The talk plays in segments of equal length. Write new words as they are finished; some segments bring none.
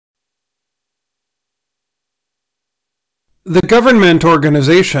The government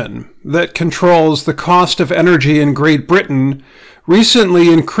organization that controls the cost of energy in Great Britain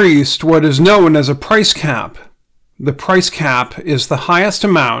recently increased what is known as a price cap. The price cap is the highest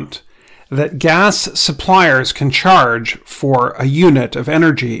amount that gas suppliers can charge for a unit of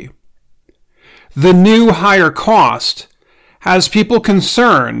energy. The new higher cost has people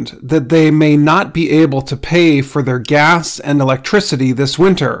concerned that they may not be able to pay for their gas and electricity this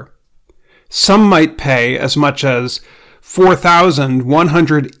winter. Some might pay as much as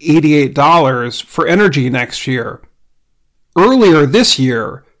 $4,188 for energy next year. Earlier this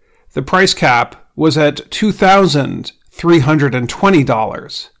year, the price cap was at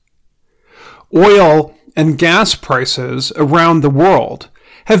 $2,320. Oil and gas prices around the world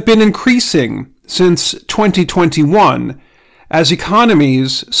have been increasing since 2021 as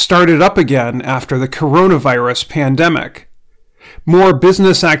economies started up again after the coronavirus pandemic. More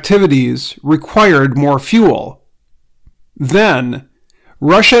business activities required more fuel. Then,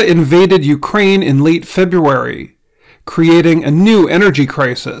 Russia invaded Ukraine in late February, creating a new energy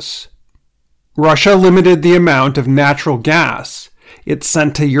crisis. Russia limited the amount of natural gas it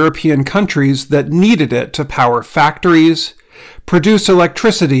sent to European countries that needed it to power factories, produce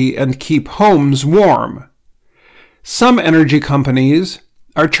electricity, and keep homes warm. Some energy companies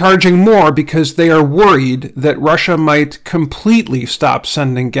are charging more because they are worried that Russia might completely stop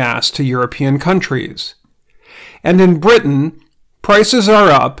sending gas to European countries. And in Britain, prices are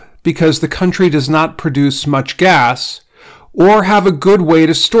up because the country does not produce much gas or have a good way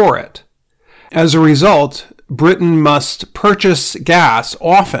to store it. As a result, Britain must purchase gas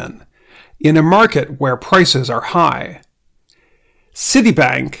often in a market where prices are high.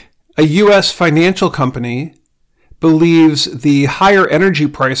 Citibank, a U.S. financial company, believes the higher energy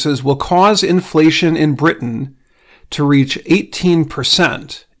prices will cause inflation in Britain to reach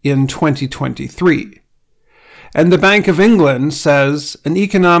 18% in 2023. And the Bank of England says an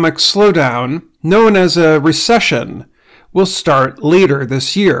economic slowdown, known as a recession, will start later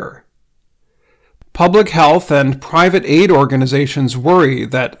this year. Public health and private aid organizations worry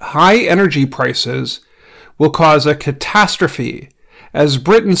that high energy prices will cause a catastrophe as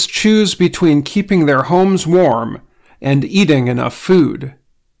Britons choose between keeping their homes warm and eating enough food.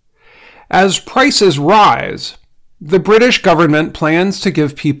 As prices rise, the British government plans to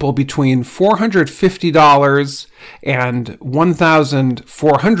give people between $450 and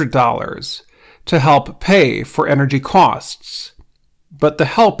 $1,400 to help pay for energy costs. But the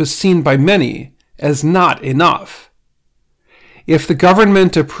help is seen by many as not enough. If the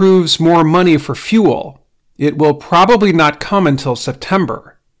government approves more money for fuel, it will probably not come until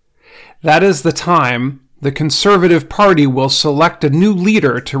September. That is the time the Conservative Party will select a new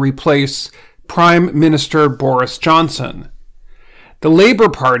leader to replace Prime Minister Boris Johnson. The Labour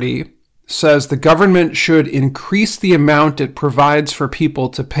Party says the government should increase the amount it provides for people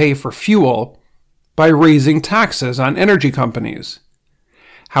to pay for fuel by raising taxes on energy companies.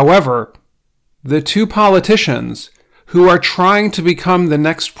 However, the two politicians who are trying to become the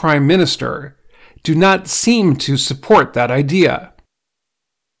next prime minister do not seem to support that idea.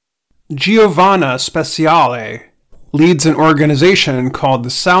 Giovanna Speciale leads an organization called the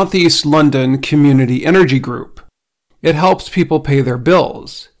Southeast London Community Energy Group. It helps people pay their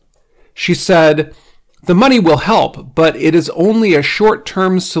bills. She said, "The money will help, but it is only a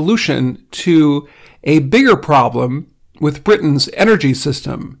short-term solution to a bigger problem with Britain's energy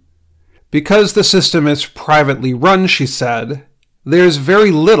system. Because the system is privately run," she said, "there's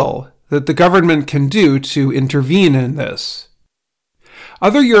very little that the government can do to intervene in this."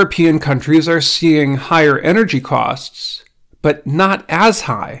 Other European countries are seeing higher energy costs, but not as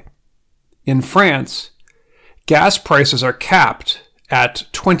high. In France, gas prices are capped at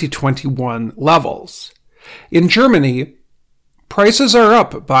 2021 levels. In Germany, prices are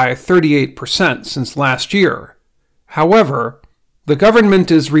up by 38% since last year. However, the government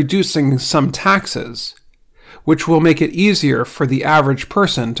is reducing some taxes, which will make it easier for the average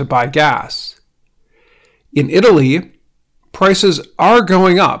person to buy gas. In Italy, prices are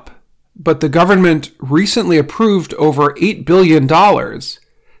going up, but the government recently approved over $8 billion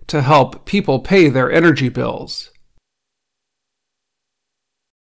to help people pay their energy bills.